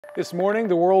This morning,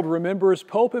 the world remembers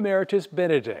Pope Emeritus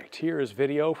Benedict. Here is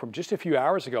video from just a few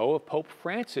hours ago of Pope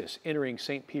Francis entering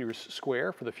St. Peter's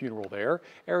Square for the funeral there.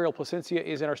 Ariel Placencia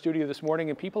is in our studio this morning,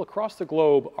 and people across the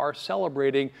globe are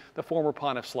celebrating the former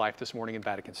pontiff's life this morning in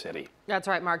Vatican City. That's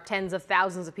right, Mark. Tens of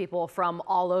thousands of people from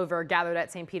all over gathered at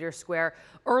St. Peter's Square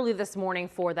early this morning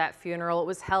for that funeral. It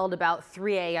was held about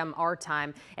 3 a.m. our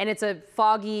time, and it's a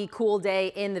foggy, cool day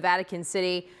in the Vatican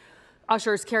City.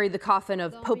 Ushers carried the coffin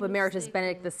of Pope Emeritus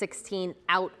Benedict XVI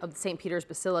out of St. Peter's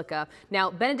Basilica.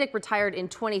 Now, Benedict retired in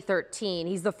 2013.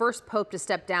 He's the first pope to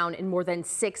step down in more than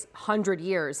 600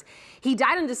 years. He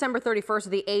died on December 31st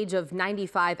at the age of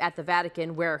 95 at the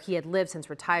Vatican, where he had lived since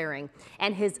retiring.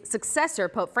 And his successor,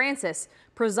 Pope Francis,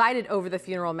 presided over the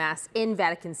funeral mass in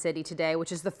Vatican City today,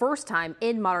 which is the first time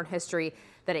in modern history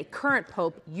that a current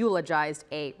pope eulogized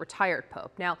a retired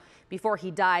pope. Now, before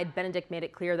he died, Benedict made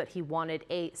it clear that he wanted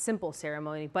a simple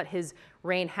ceremony, but his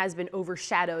reign has been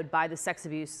overshadowed by the sex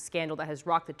abuse scandal that has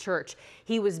rocked the church.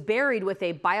 He was buried with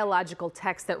a biological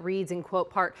text that reads, in quote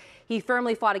part, "He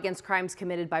firmly fought against crimes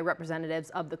committed by representatives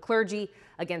of the clergy,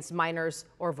 against minors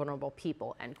or vulnerable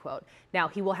people," end quote. Now,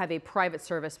 he will have a private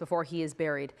service before he is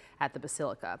buried at the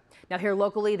Basilica. Now, here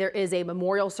locally, there is a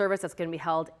memorial service that's going to be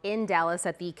held in Dallas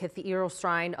at the Cathedral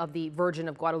Shrine of the Virgin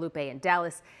of Guadalupe in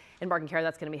Dallas. And Mark and Kara,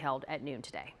 that's going to be held at noon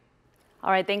today. All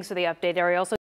right, thanks for the update, Ariel.